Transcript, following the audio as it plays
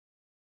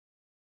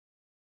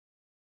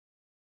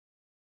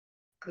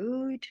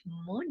Good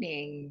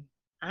morning.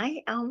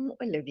 I am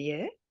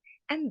Olivia,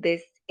 and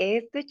this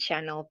is the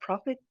channel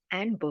Profits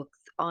and Books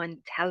on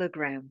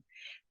Telegram.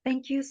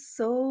 Thank you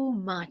so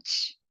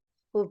much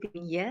for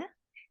being here,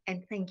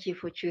 and thank you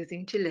for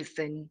choosing to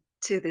listen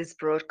to this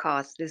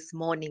broadcast this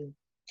morning.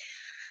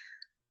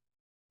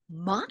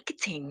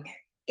 Marketing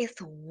is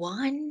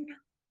one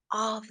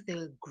of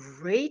the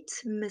great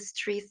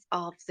mysteries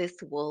of this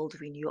world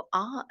when you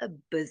are a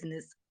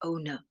business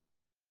owner.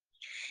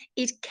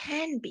 It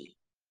can be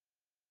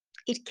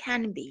it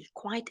can be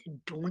quite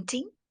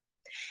daunting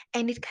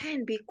and it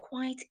can be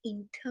quite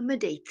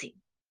intimidating.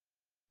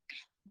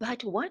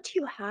 But what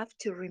you have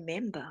to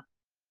remember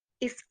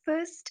is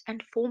first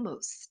and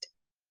foremost,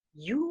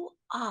 you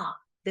are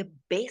the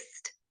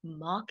best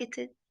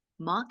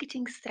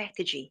marketing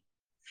strategy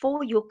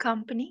for your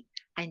company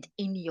and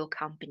in your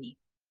company.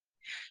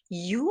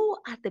 You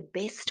are the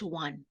best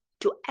one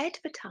to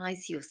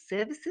advertise your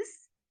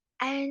services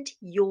and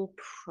your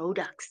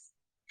products.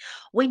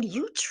 When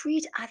you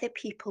treat other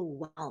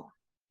people well,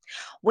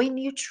 when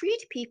you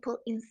treat people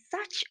in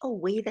such a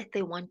way that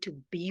they want to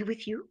be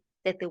with you,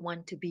 that they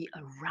want to be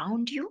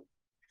around you,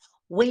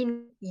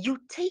 when you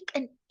take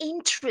an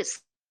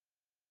interest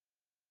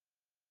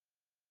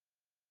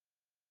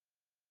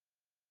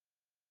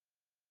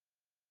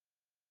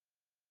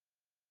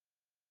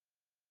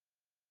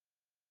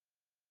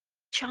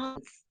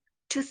chance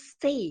to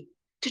say,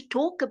 to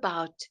talk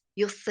about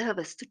your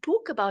service, to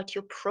talk about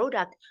your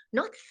product,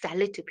 not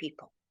sell it to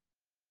people,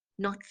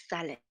 not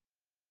sell it.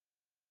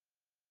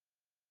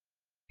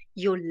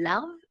 Your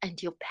love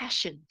and your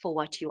passion for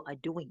what you are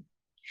doing.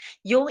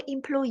 Your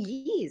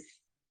employees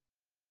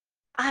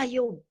are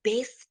your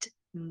best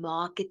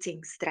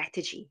marketing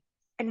strategy.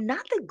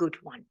 Another good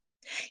one.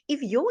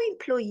 If your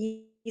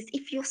employees,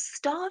 if your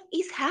staff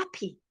is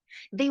happy,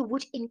 they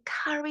would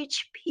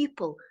encourage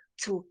people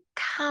to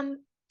come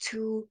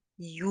to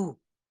you,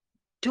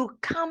 to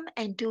come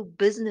and do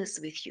business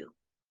with you.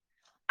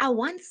 I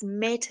once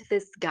met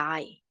this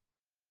guy,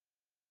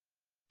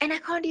 and I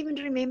can't even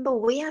remember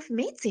where I've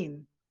met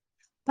him.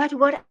 But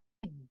what I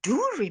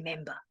do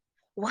remember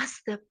was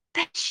the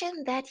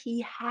passion that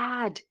he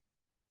had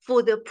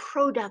for the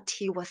product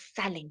he was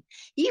selling.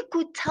 He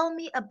could tell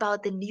me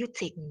about the new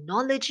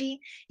technology.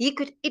 He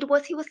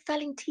was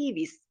selling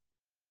TVs.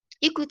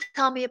 He could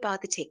tell me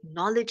about the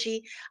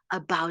technology,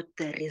 about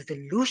the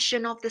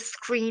resolution of the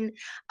screen,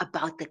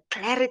 about the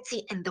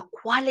clarity and the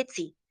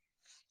quality.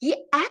 He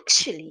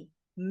actually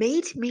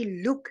made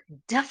me look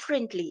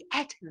differently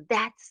at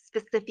that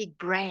specific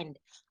brand.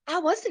 I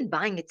wasn't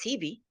buying a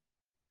TV,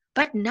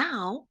 but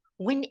now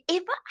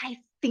whenever I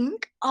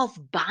think of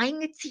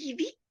buying a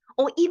TV,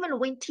 or even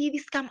when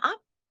TVs come up,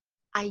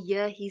 I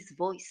hear his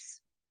voice.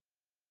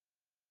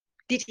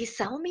 Did he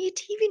sell me a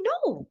TV?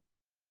 No.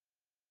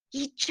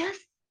 He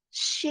just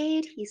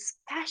shared his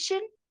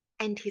passion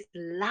and his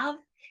love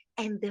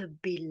and the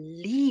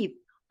belief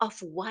of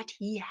what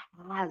he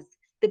has,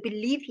 the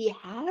belief he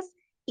has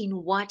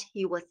in what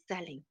he was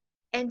selling.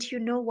 And you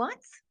know what?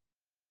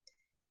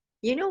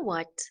 You know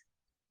what?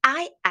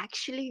 I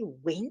actually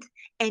went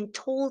and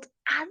told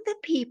other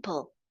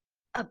people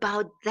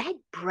about that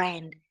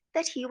brand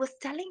that he was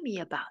telling me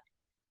about.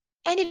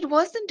 And it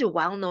wasn't a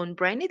well known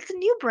brand, it's a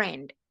new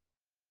brand,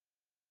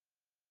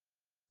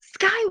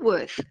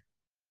 Skyworth.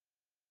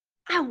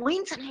 I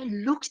went and I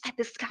looked at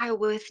the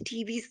Skyworth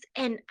TVs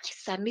and I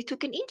suddenly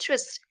took an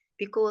interest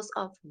because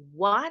of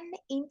one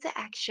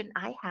interaction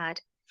I had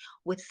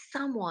with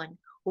someone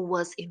who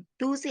was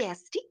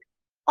enthusiastic,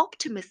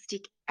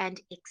 optimistic, and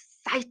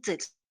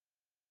excited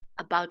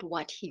about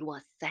what he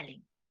was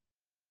selling.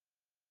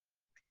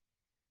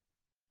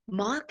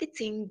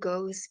 Marketing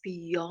goes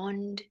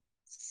beyond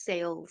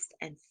sales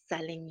and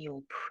selling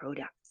your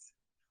products.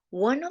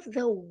 One of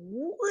the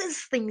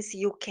worst things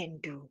you can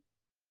do,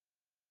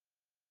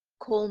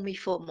 call me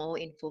for more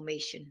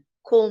information,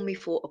 call me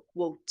for a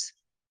quote,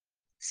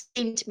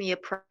 send me a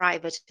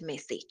private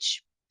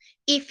message.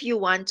 If you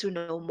want to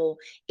know more,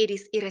 it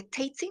is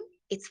irritating,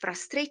 it's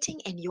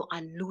frustrating, and you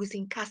are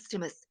losing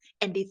customers.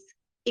 And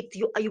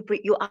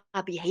you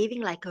are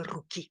behaving like a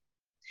rookie.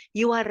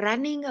 You are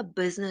running a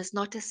business,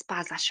 not a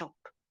spaza shop.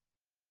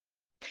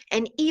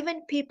 And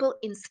even people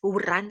who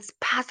run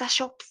spaza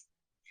shops,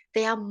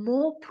 they are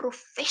more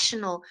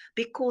professional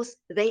because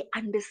they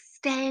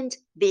understand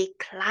their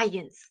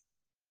clients.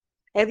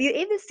 Have you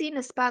ever seen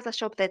a spaza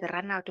shop that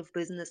ran out of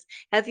business?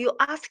 Have you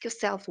asked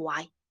yourself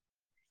why?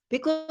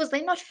 Because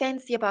they're not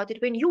fancy about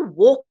it. When you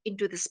walk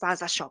into the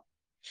spaza shop,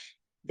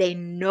 they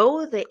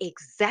know the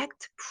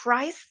exact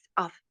price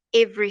of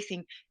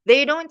everything.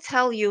 They don't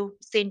tell you,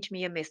 send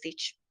me a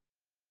message.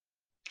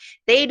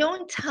 They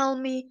don't tell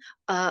me,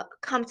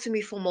 come to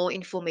me for more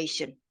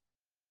information.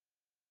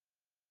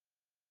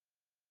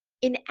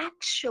 In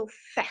actual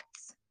fact,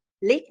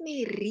 let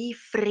me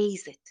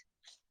rephrase it.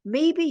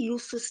 Maybe you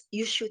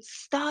should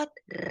start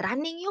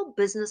running your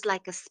business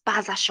like a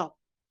spaza shop,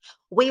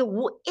 where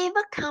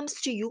whoever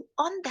comes to you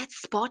on that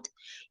spot,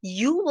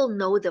 you will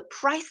know the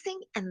pricing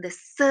and the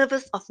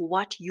service of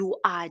what you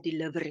are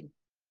delivering.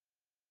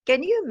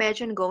 Can you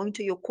imagine going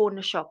to your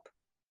corner shop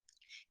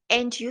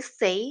and you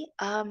say,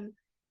 can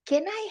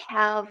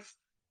I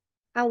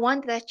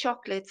want that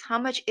chocolate. How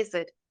much is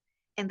it?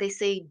 And they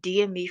say,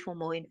 DM me for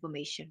more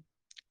information.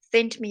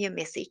 Send me a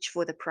message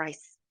for the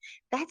price.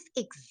 That's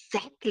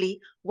exactly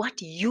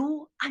what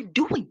you are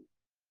doing.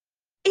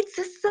 It's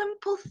a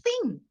simple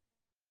thing.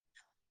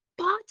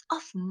 Part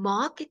of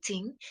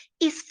marketing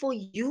is for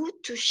you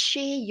to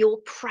share your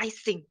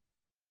pricing.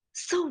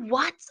 So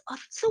what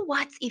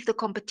if the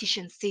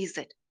competition sees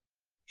it?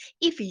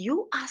 If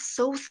you are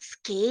so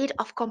scared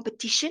of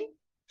competition,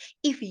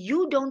 if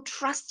you don't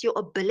trust your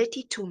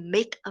ability to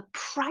make a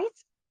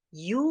price,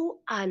 you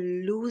are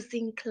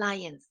losing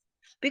clients.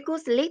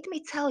 Because let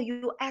me tell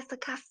you, as a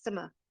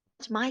customer,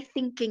 what my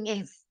thinking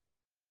is,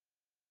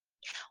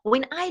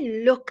 when I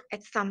look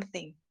at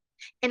something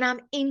and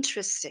I'm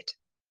interested,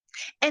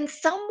 and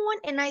someone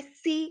and I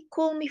see,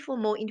 call me for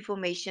more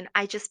information,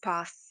 I just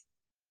pass.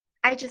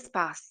 I just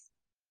pass.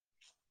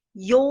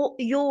 Your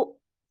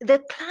the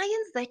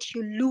clients that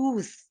you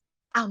lose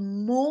are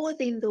more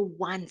than the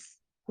ones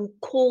who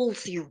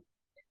calls you,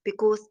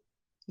 because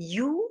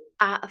you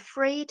are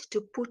afraid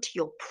to put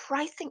your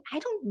pricing. I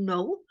don't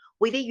know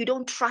whether you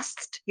don't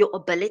trust your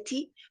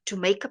ability to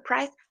make a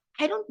price.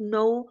 I don't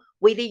know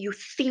whether you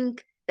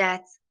think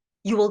that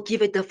you will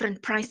give a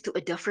different price to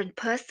a different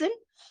person.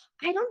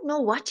 I don't know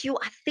what you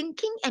are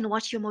thinking and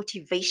what your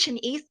motivation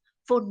is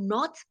for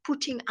not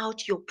putting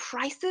out your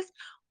prices,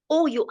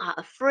 or you are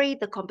afraid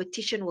the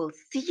competition will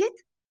see it.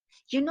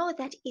 You know,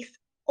 that is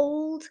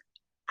old,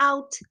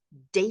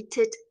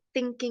 outdated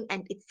thinking,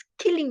 and it's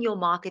killing your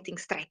marketing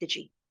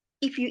strategy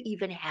if you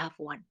even have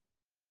one.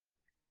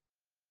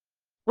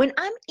 When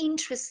I'm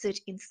interested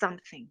in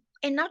something,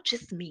 and not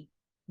just me,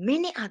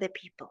 many other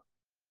people,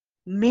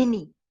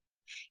 many,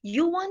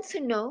 you want to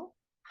know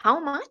how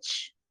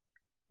much,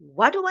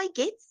 what do I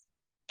get,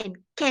 and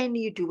can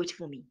you do it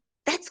for me?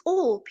 That's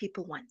all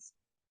people want.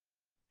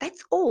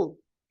 That's all.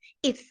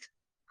 It's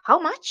how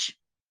much,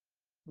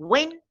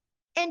 when,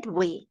 and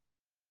where.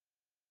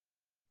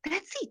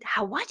 That's it.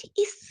 What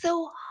is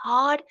so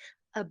hard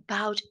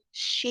about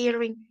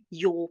sharing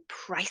your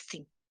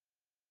pricing?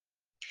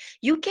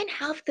 You can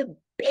have the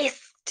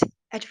best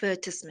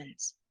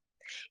advertisements.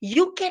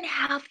 You can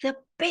have the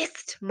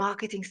best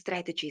marketing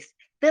strategies,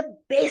 the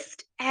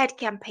best ad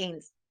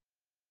campaigns.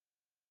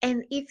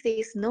 And if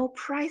there's no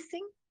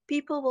pricing,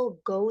 people will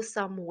go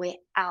somewhere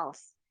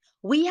else.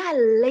 We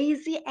are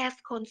lazy as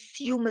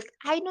consumers.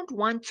 I don't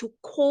want to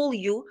call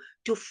you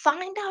to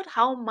find out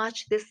how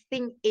much this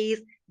thing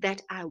is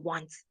that I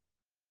want.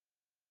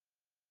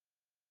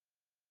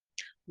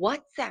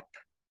 WhatsApp.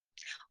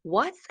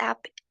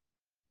 WhatsApp,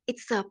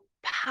 it's a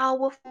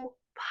powerful,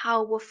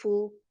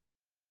 powerful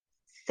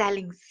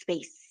selling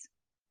space.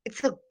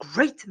 It's a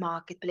great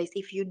marketplace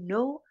if you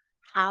know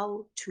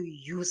how to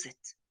use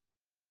it.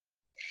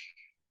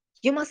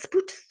 You must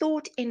put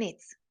thought in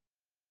it.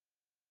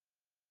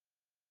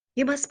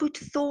 You must put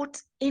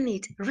thought in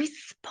it.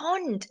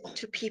 Respond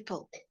to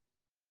people.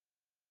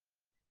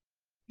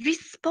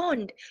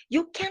 Respond.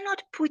 You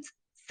cannot put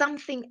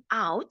something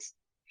out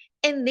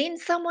and then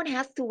someone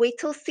has to wait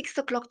till 6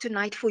 o'clock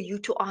tonight for you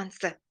to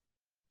answer.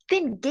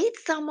 Then get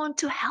someone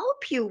to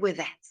help you with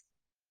that.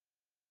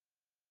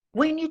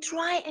 When you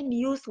try and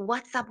use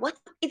WhatsApp,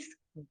 WhatsApp is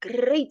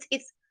great.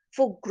 It's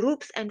for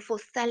groups and for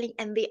selling,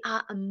 and there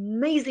are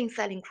amazing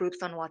selling groups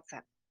on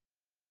WhatsApp.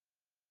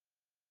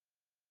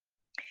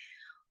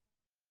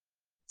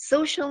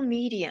 Social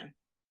media.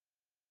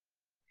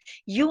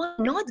 You are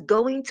not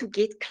going to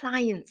get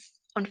clients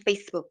on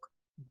Facebook,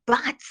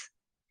 but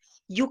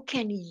you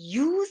can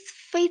use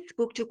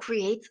Facebook to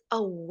create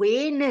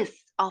awareness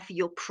of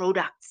your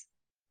products.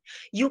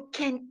 You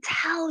can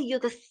tell you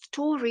the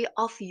story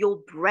of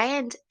your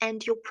brand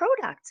and your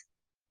product.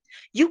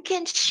 You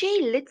can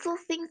share little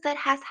things that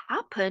has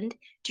happened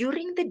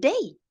during the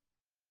day.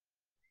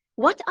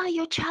 What are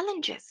your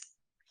challenges?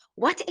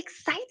 What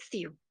excites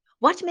you?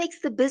 What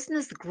makes the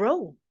business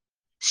grow?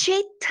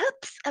 Share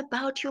tips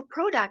about your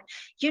product.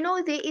 You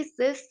know, there is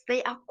this,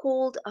 they are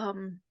called,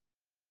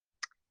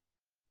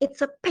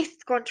 it's a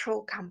pest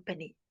control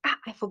company.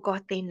 I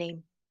forgot their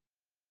name.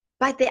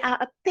 But they are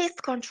a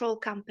pest control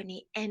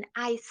company, and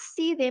I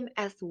see them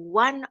as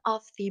one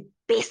of the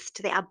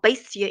best. They are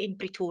based here in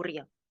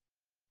Pretoria.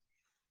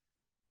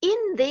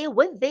 In there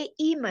with their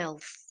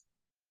emails,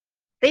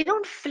 they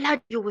don't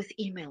flood you with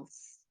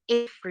emails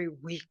every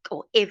week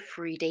or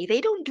every day.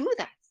 They don't do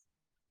that.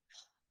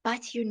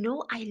 But you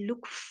know, I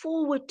look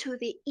forward to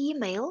the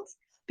emails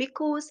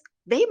because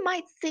they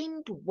might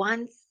send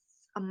once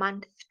a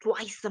month,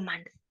 twice a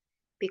month,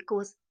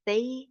 because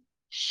they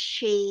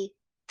share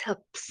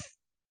tips.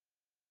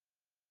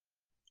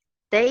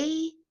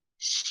 They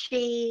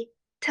share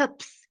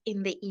tips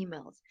in the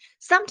emails.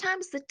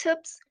 Sometimes the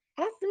tips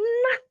have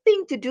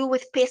nothing to do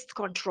with pest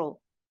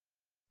control,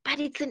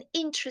 but it's an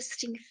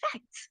interesting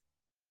fact.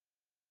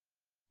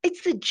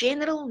 It's the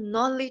general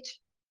knowledge,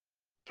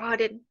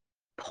 pardon,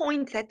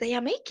 point that they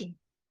are making.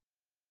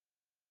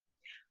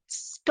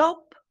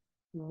 Stop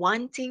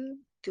wanting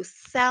to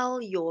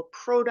sell your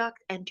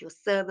product and your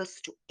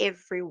service to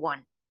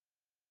everyone.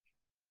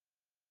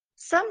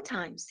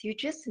 Sometimes you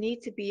just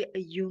need to be a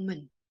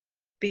human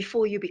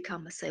before you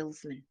become a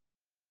salesman.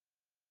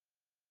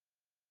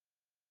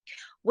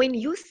 When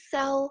you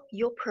sell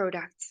your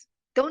products,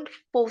 don't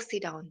force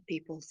it down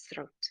people's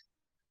throat.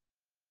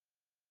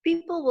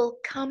 People will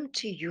come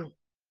to you.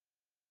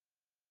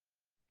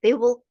 They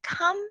will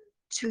come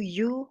to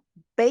you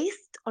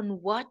based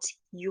on what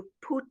you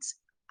put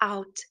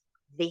out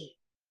there.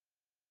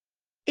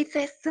 It's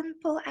as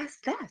simple as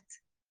that.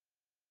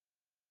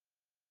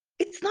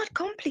 It's not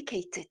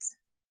complicated.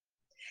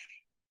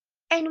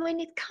 And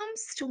when it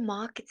comes to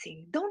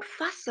marketing, don't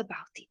fuss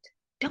about it.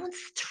 Don't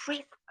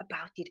stress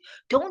about it.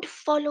 Don't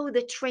follow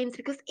the trends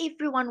because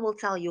everyone will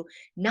tell you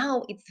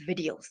now it's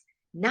videos,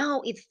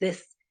 now it's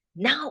this,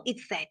 now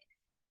it's that.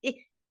 It,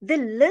 the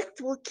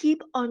list will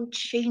keep on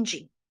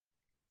changing.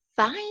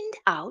 Find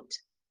out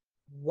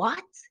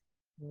what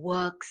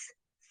works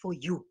for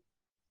you.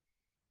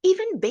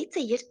 Even better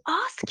yet,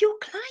 ask your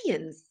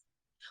clients,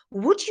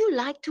 would you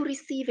like to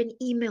receive an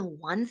email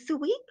once a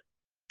week,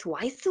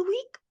 twice a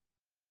week,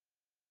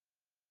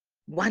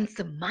 once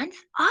a month?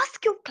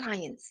 Ask your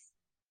clients,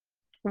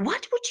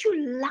 what would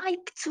you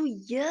like to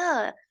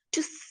hear,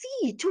 to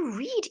see, to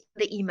read in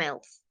the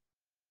emails?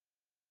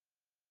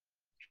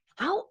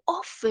 How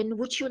often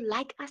would you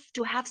like us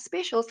to have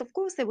specials? Of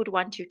course, they would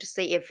want you to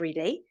say every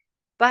day,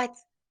 but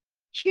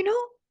you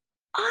know,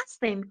 ask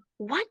them,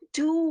 what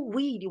do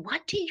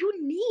you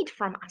need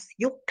from us?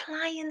 Your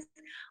clients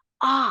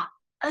are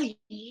a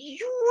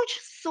huge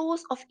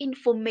source of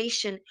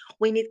information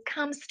when it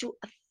comes to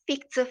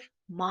effective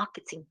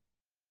marketing.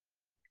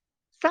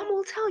 Some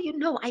will tell you,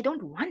 no, I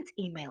don't want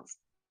emails.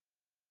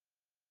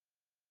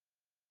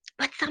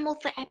 But some will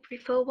say, I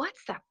prefer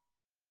WhatsApp.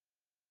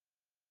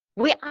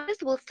 Where others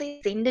will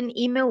say, send an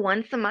email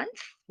once a month,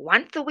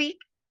 once a week.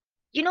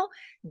 You know,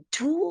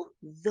 do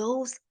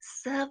those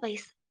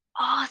surveys.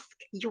 Ask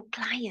your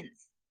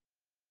clients,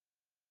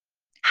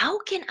 how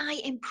can I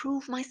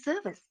improve my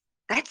service?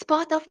 That's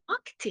part of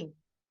marketing.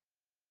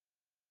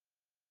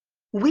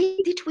 Where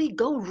did we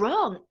go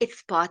wrong?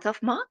 It's part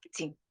of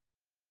marketing.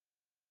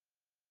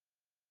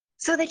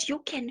 So that you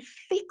can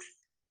fix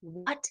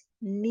what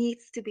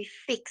needs to be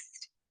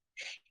fixed.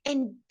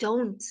 And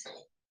do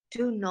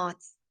not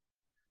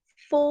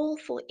fall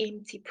for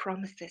empty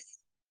promises.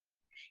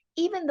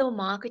 Even though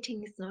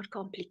marketing is not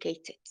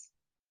complicated,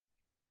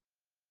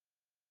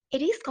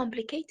 it is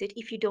complicated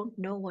if you don't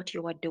know what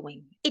you are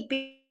doing. It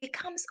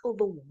becomes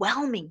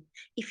overwhelming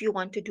if you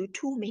want to do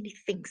too many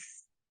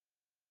things.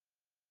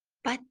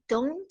 But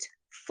don't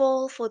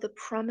fall for the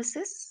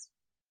promises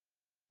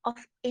of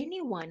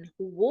anyone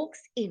who walks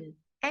in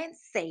and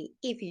say,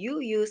 if you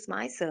use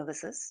my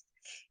services,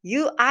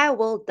 I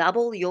will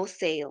double your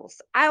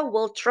sales. I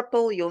will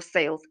triple your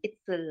sales.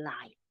 It's a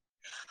lie.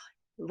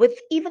 With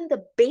even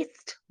the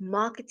best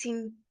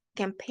marketing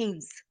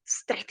campaigns,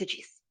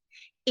 strategies,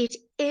 it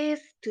is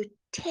to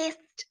test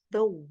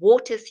the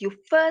waters. You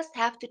first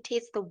have to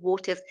test the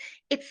waters.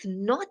 It's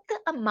not the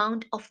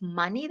amount of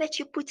money that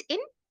you put in,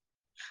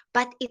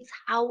 but it's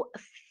how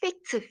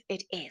effective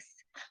it is.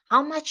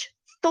 How much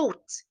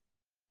thought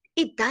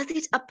does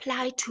it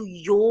apply to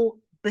your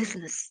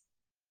business?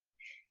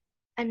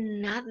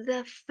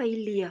 Another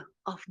failure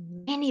of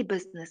many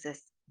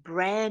businesses,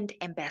 brand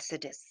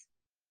ambassadors.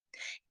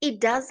 It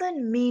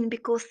doesn't mean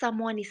because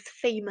someone is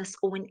famous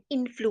or an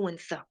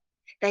influencer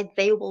that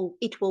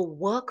it will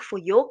work for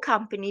your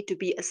company to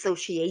be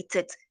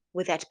associated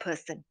with that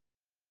person.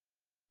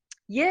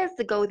 Years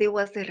ago, there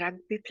was a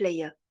rugby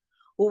player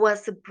who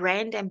was a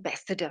brand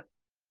ambassador,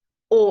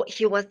 or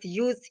he was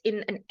used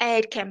in an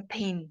ad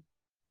campaign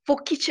for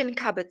kitchen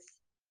cupboards.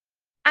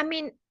 I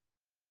mean,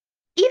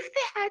 if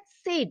they had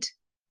said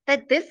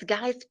that this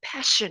guy's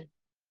passion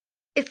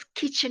is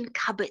kitchen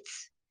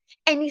cupboards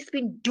and he's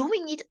been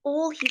doing it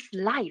all his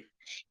life,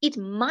 it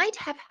might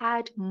have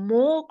had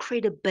more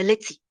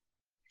credibility.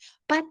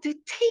 But to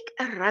take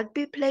a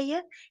rugby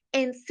player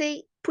and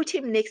say, put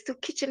him next to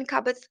kitchen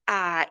cupboards,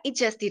 it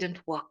just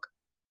didn't work.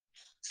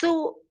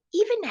 So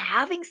even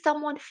having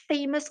someone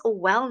famous or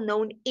well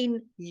known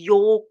in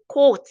your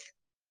court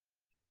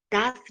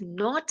does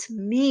not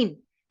mean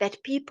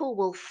that people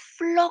will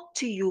flock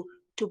to you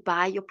to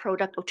buy your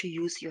product or to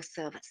use your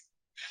service.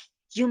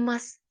 You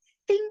must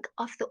think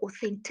of the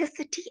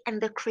authenticity and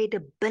the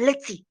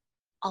credibility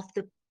of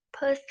the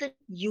person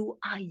you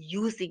are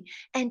using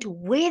and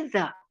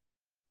whether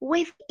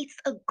it's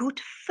a good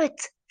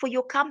fit for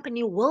your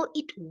company. Will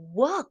it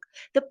work?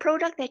 The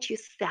product that you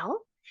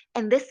sell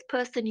and this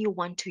person you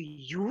want to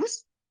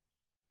use,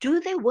 do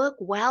they work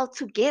well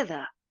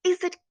together?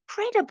 Is it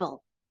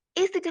credible?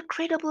 Is it a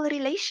credible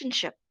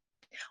relationship?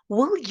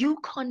 Will you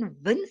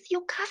convince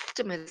your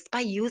customers by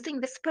using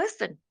this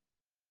person?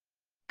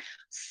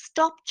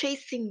 Stop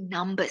chasing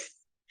numbers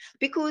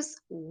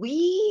because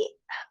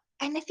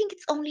and I think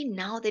it's only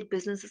now that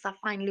businesses are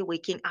finally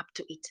waking up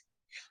to it.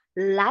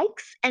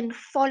 Likes and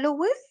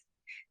followers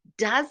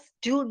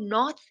do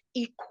not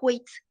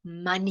equate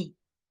money.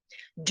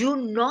 Do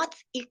not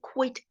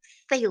equate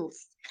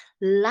sales.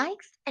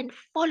 Likes and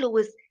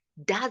followers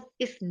does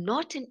is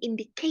not an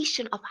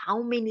indication of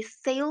how many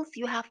sales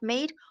you have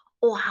made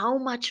or how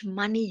much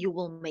money you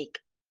will make.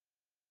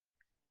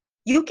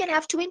 You can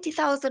have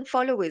 20,000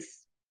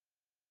 followers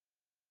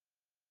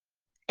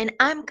and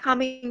I'm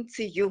coming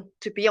to you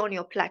to be on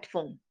your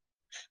platform.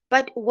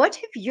 But what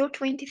if your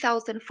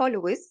 20,000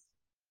 followers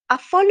are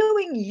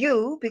following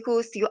you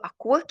because you are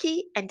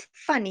quirky and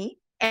funny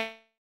and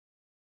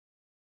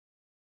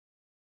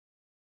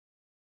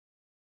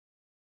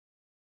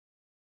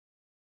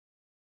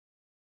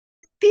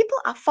people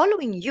are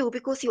following you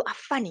because you are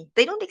funny.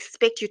 They don't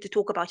expect you to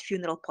talk about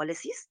funeral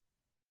policies.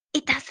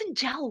 It doesn't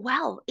gel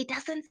well. It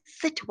doesn't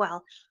sit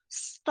well.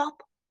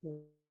 Stop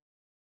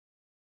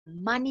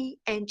money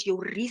and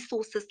your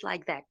resources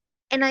like that.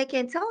 And I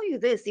can tell you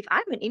this, if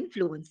I'm an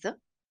influencer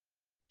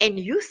and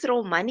you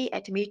throw money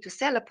at me to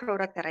sell a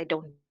product that I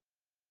don't,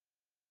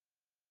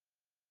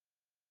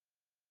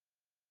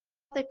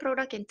 the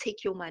product and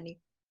take your money.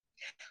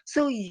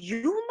 So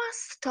you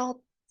must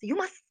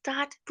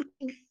start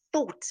putting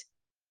thought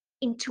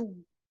into.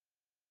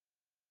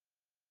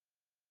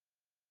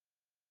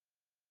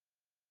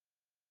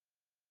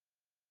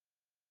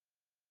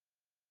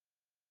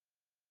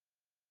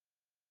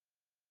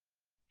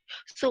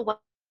 So what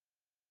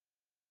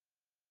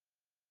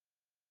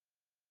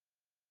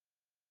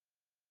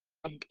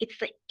and it's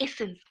the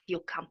essence of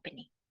your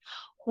company.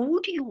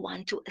 Who do you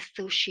want to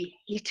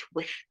associate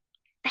with?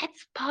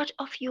 That's part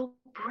of your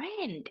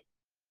brand.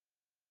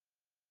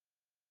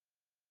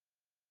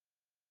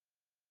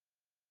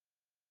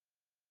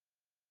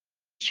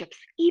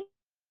 Even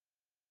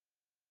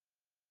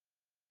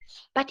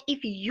But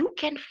if you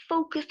can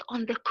focus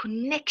on the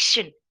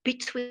connection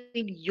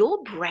between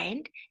your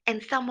brand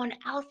and someone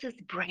else's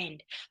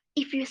brand,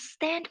 if you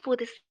stand for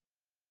this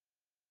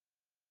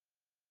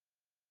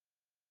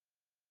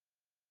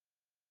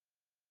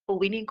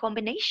winning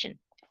combination.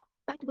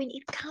 But when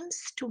it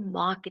comes to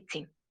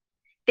marketing,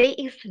 there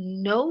is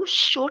no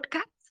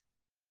shortcut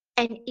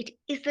and it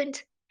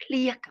isn't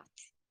clear cut.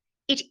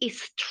 It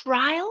is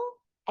trial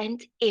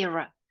and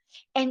error.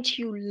 And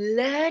you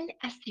learn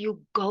as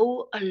you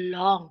go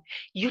along.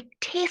 You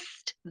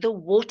test the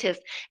waters.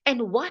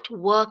 And what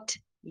worked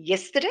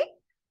yesterday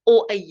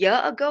or a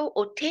year ago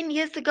or 10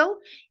 years ago,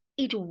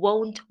 it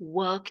won't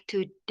work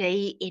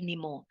today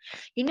anymore.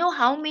 You know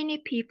how many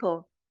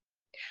people,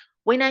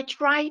 when I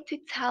try to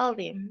tell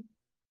them,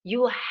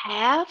 you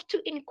have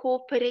to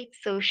incorporate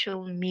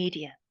social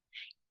media,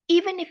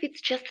 even if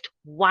it's just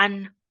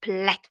one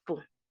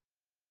platform,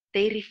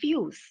 they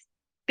refuse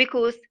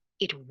because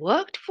it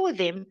worked for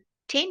them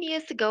 10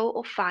 years ago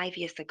or 5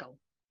 years ago.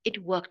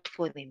 It worked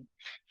for them.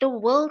 The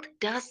world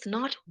does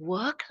not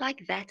work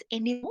like that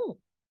anymore.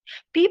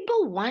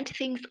 People want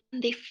things on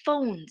their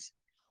phones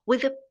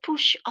with a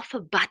push of a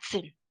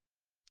button.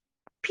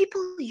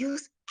 People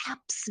use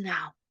apps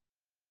now.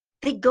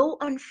 They go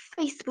on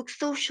Facebook,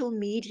 social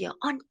media,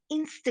 on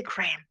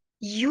Instagram,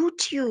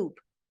 YouTube.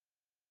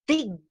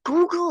 They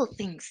Google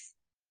things.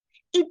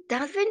 It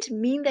doesn't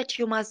mean that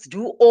you must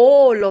do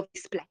all of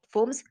these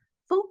platforms.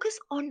 Focus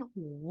on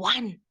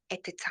one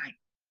at a time,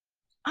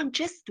 on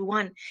just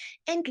one,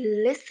 and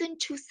listen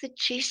to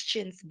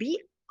suggestions.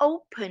 Be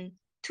open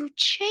to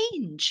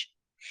change.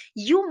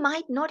 You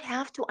might not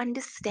have to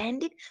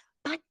understand it,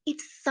 but if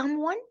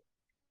someone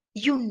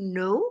you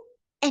know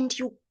and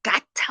your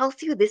gut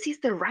tells you this is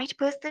the right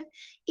person,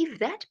 if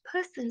that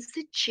person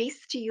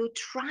suggests to you,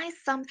 try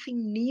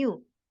something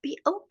new, be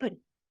open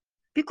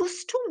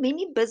because too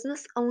many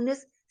business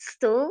owners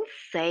still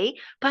say,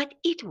 but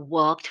it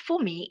worked for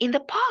me in the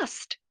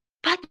past.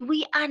 But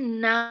we are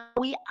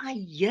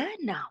here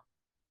now.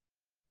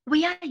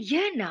 We are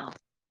here now.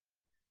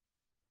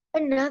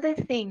 Another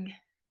thing,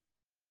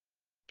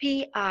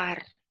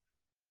 PR,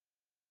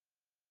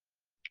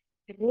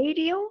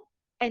 radio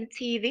and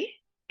TV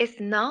is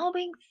now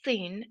being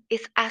seen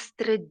is as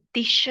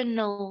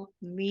traditional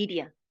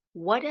media.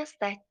 What does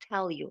that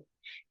tell you?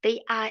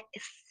 They are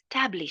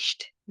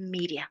established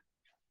media.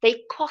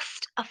 They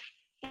cost a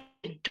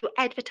to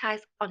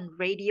advertise on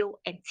radio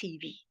and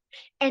TV.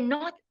 And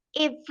not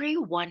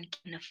everyone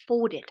can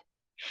afford it.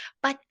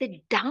 But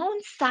the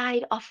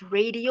downside of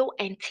radio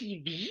and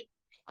TV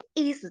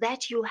is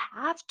that you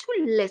have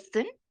to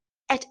listen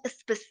at a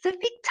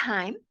specific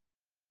time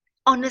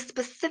on a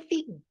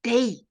specific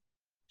day.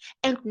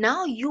 And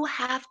now you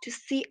have to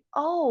see,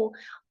 oh,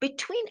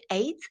 between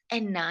 8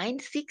 and 9,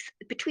 6,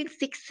 between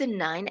 6 and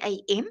 9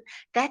 a.m.,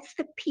 that's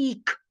the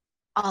peak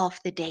of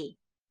the day.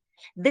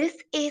 This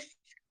is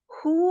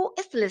who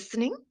is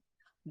listening.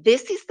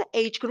 This is the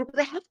age group.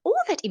 They have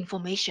all that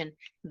information.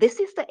 This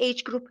is the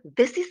age group.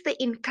 This is the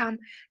income.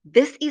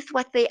 This is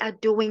what they are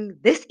doing.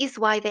 This is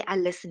why they are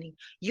listening.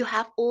 You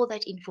have all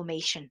that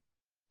information.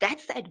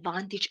 That's the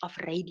advantage of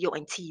radio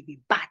and TV.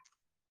 But,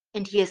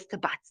 and here's the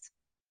but,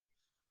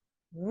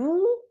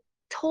 who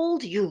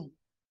told you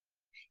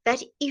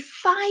that if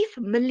 5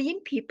 million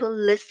people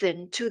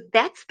listen to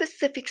that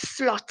specific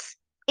slot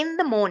in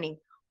the morning,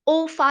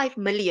 all 5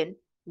 million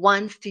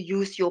wants to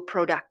use your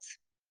products?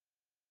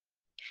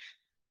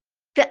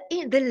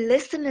 The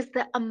listeners,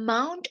 the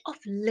amount of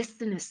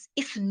listeners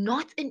is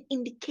not an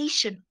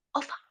indication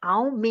of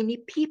how many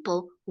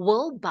people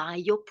will buy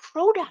your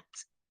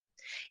product.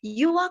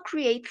 You are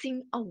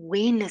creating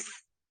awareness.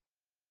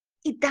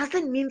 It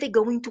doesn't mean they're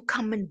going to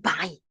come and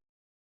buy,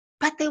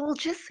 but they will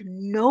just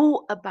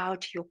know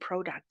about your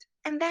product.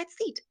 And that's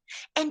it.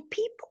 And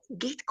people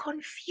get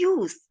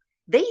confused.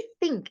 They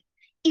think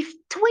if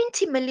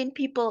 20 million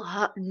people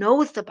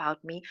knows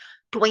about me,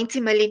 20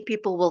 million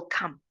people will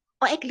come,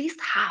 or at least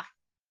half.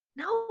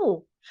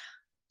 No,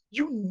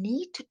 you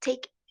need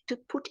to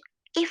put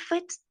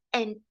effort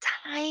and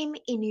time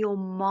in your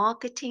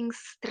marketing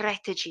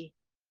strategy.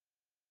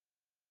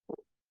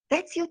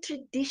 That's your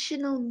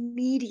traditional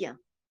media.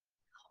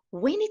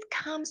 When it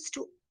comes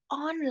to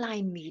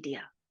online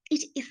media,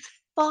 it is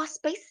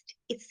fast paced,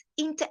 it's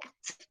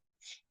interactive,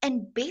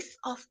 and best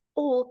of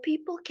all,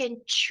 people can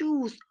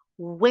choose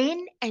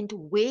when and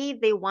where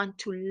they want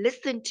to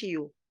listen to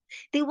you.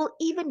 They will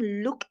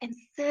even look and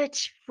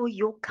search for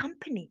your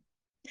company.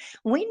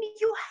 When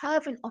you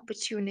have an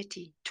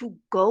opportunity to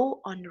go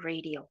on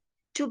radio,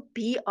 to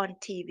be on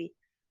TV,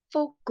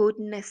 for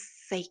goodness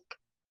sake,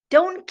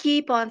 don't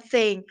keep on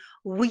saying,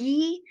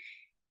 we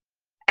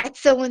at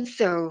so and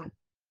so,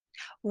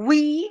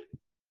 we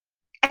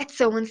at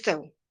so and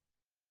so.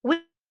 We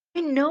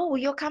know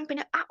your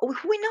company.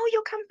 We know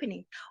your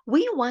company.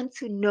 We want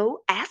to know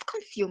as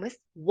consumers,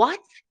 what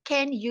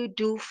can you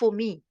do for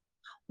me?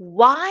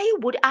 Why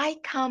would I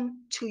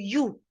come to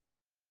you?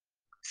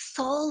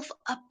 Solve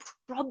a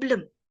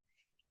problem.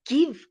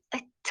 Give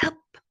a tip.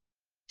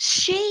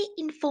 Share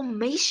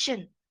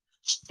information.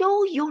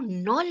 Show your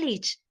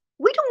knowledge.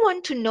 We don't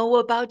want to know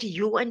about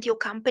you and your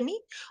company.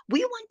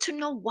 We want to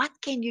know what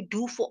can you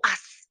do for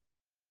us.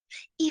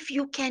 If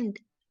you can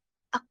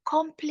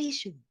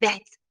accomplish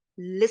that,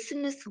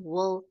 listeners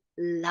will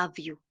love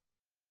you.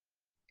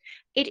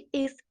 It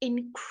is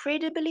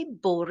incredibly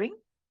boring,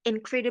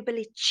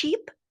 incredibly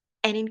cheap,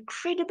 and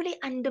incredibly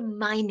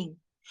undermining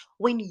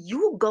when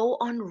you go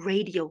on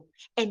radio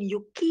and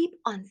you keep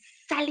on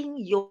selling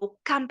your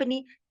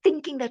company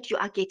thinking that you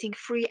are getting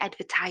free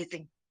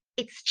advertising.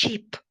 It's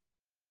cheap.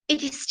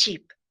 It is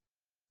cheap.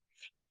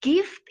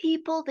 Give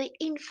people the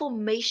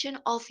information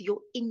of your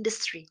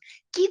industry.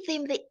 Give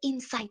them the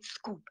inside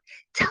scoop.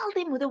 Tell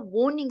them the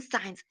warning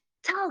signs.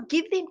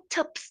 Give them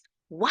tips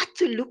what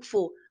to look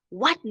for,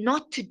 what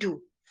not to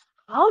do,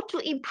 how to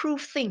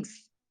improve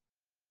things.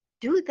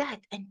 Do that,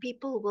 and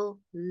people will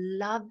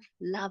love,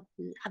 love,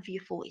 love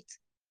you for it.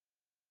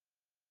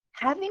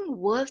 Having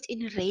worked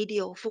in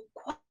radio for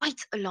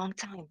quite a long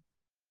time,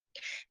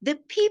 the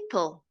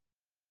people,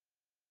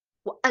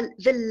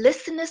 the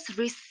listeners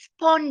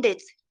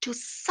responded to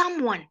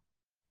someone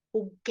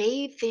who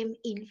gave them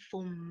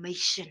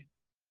information,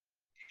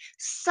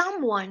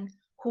 someone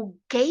who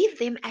gave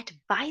them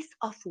advice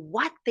of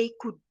what they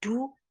could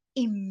do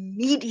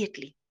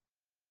immediately.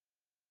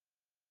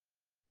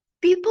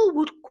 People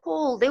would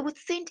call, they would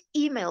send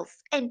emails,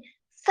 and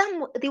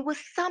there were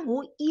some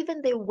who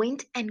even they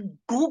went and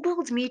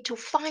Googled me to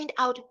find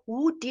out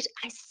who did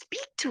I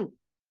speak to.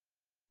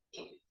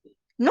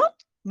 Not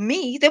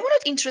me. They were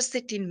not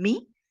interested in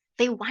me.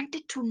 They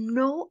wanted to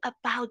know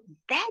about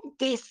that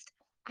guest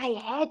I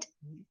had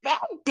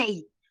that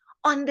day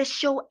on the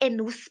show and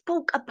who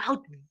spoke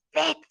about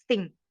that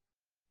thing.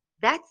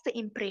 That's the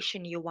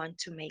impression you want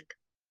to make.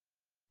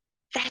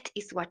 That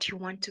is what you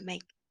want to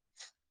make.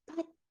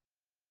 But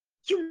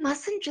you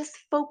mustn't just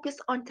focus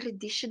on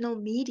traditional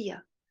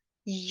media.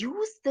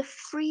 Use the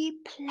free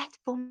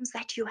platforms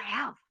that you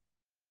have.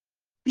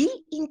 Be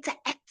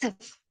interactive.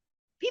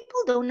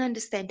 People don't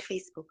understand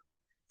Facebook.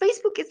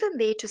 Facebook isn't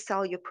there to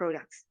sell your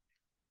products.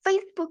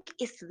 Facebook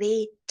is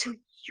there to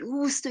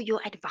use to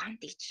your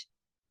advantage.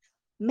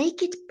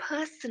 Make it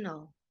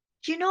personal.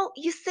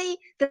 You say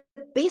the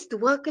best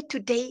worker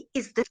today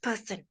is this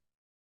person.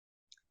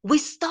 We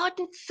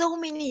started so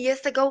many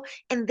years ago,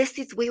 and this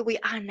is where we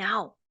are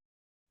now.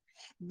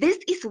 This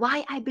is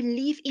why I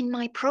believe in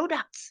my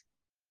products.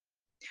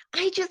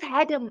 I just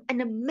had an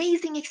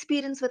amazing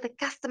experience with a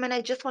customer, and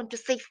I just want to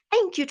say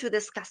thank you to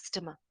this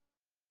customer.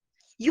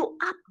 You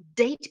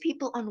update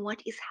people on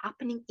what is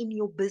happening in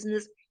your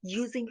business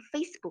using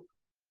Facebook.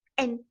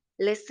 And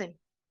listen,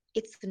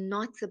 it's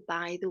not a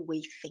by the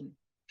way thing.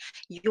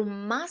 You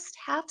must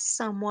have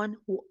someone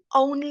who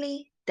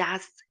only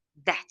does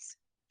that.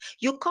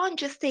 You can't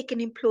just take an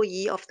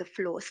employee off the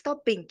floor.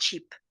 Stop being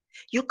cheap.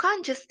 You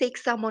can't just take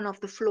someone off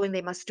the floor and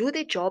they must do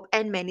their job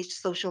and manage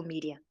social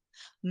media.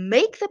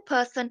 Make the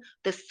person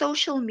the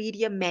social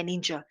media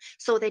manager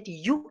so that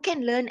you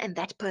can learn and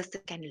that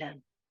person can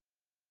learn.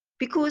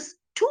 Because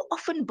too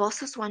often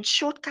bosses want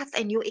shortcuts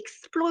and you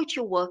exploit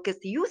your workers.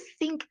 You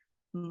think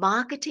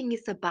marketing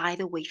is a by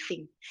the way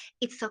thing.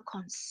 It's a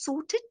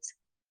concerted,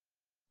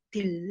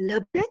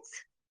 deliberate,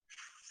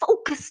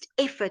 focused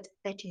effort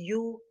that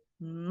you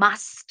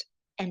must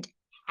and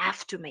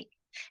have to make.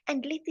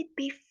 And let it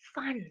be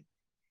fun.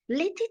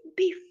 Let it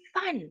be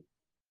fun.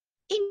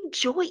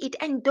 Enjoy it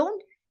and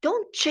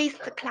don't chase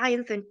the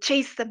clients and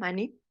chase the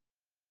money.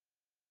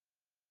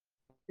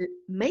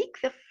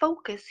 Make the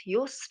focus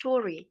your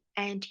story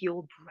and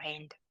your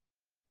brand,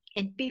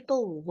 and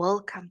people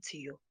will come to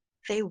you.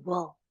 They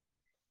will.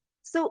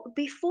 So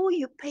before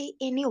you pay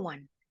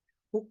anyone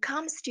who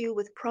comes to you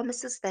with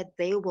promises that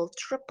they will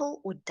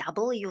triple or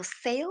double your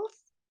sales,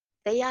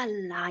 they are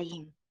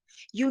lying.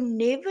 You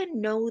never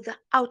know the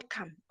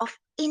outcome of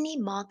any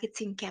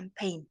marketing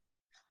campaign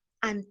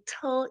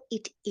until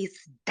it is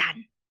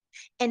done,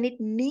 and it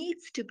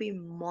needs to be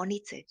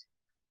monitored.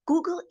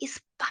 Google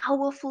is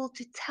powerful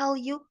to tell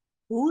you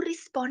who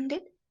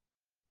responded,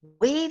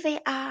 where they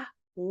are,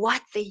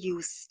 what they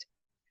used.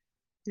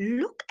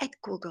 Look at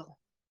Google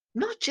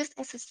not just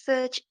as a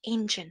search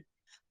engine,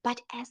 but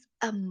as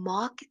a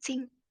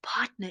marketing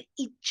partner.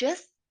 It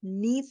just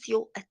needs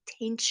your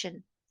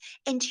attention.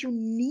 And you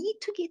need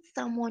to get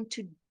someone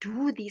to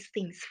do these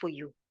things for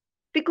you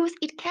because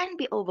it can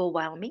be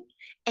overwhelming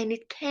and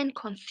it can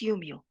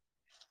consume you.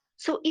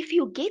 So if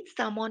you get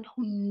someone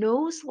who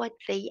knows what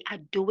they are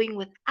doing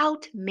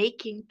without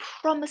making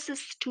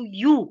promises to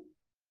you,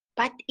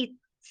 but it's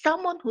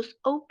someone who's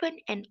open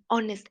and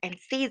honest and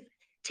says,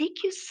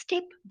 take you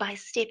step by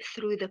step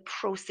through the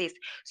process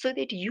so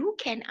that you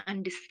can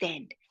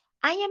understand.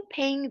 I am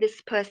paying this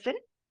person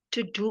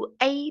to do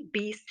A,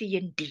 B, C,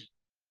 and D.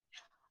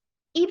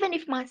 Even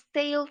if my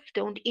sales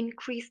don't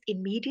increase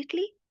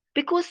immediately,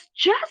 because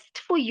just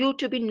for you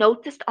to be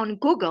noticed on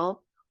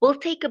Google will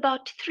take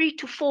about 3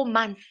 to 4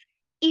 months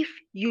if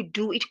you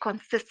do it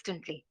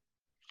consistently.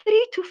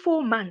 3 to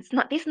 4 months.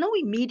 Now, there's no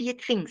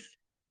immediate things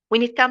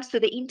when it comes to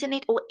the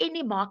internet or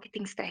any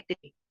marketing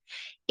strategy.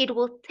 It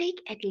will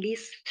take at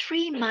least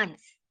 3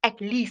 months, at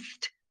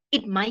least.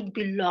 It might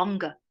be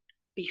longer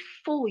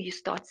before you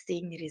start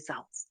seeing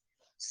results.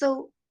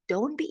 So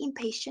don't be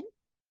impatient.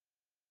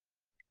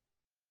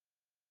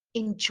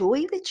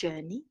 Enjoy the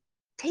journey.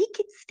 Take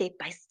it step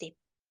by step.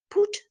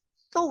 Put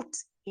thought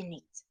in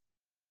it,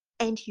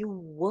 and you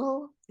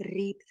will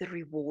reap the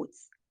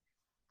rewards.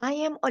 I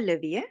am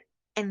Olivia,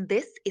 and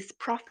this is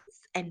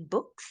Profits and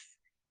Books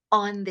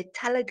on the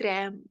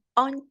Telegram.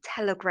 On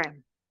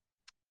Telegram,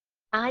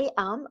 I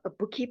am a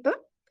bookkeeper,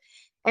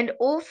 and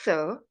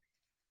also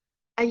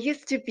I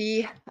used to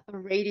be a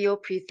radio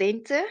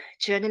presenter,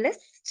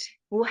 journalist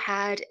who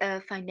had a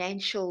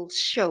financial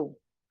show.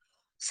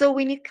 So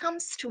when it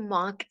comes to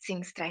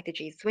marketing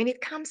strategies, when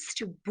it comes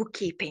to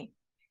bookkeeping,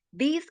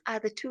 these are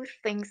the two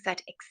things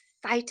that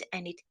excite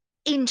and it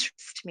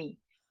interests me.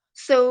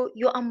 So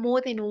you are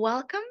more than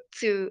welcome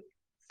to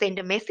send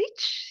a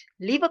message,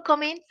 leave a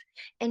comment,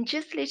 and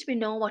just let me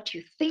know what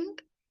you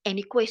think,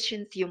 any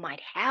questions you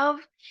might have,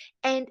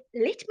 and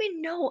let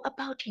me know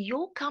about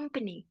your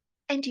company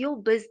and your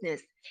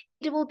business.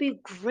 It will be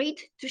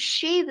great to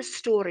share the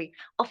story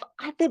of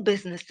other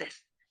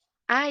businesses.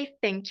 I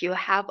think you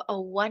have a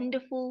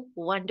wonderful,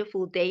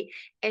 wonderful day.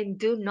 And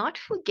do not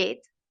forget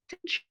to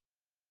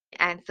join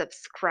and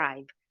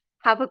subscribe.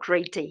 Have a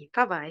great day.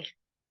 Bye bye.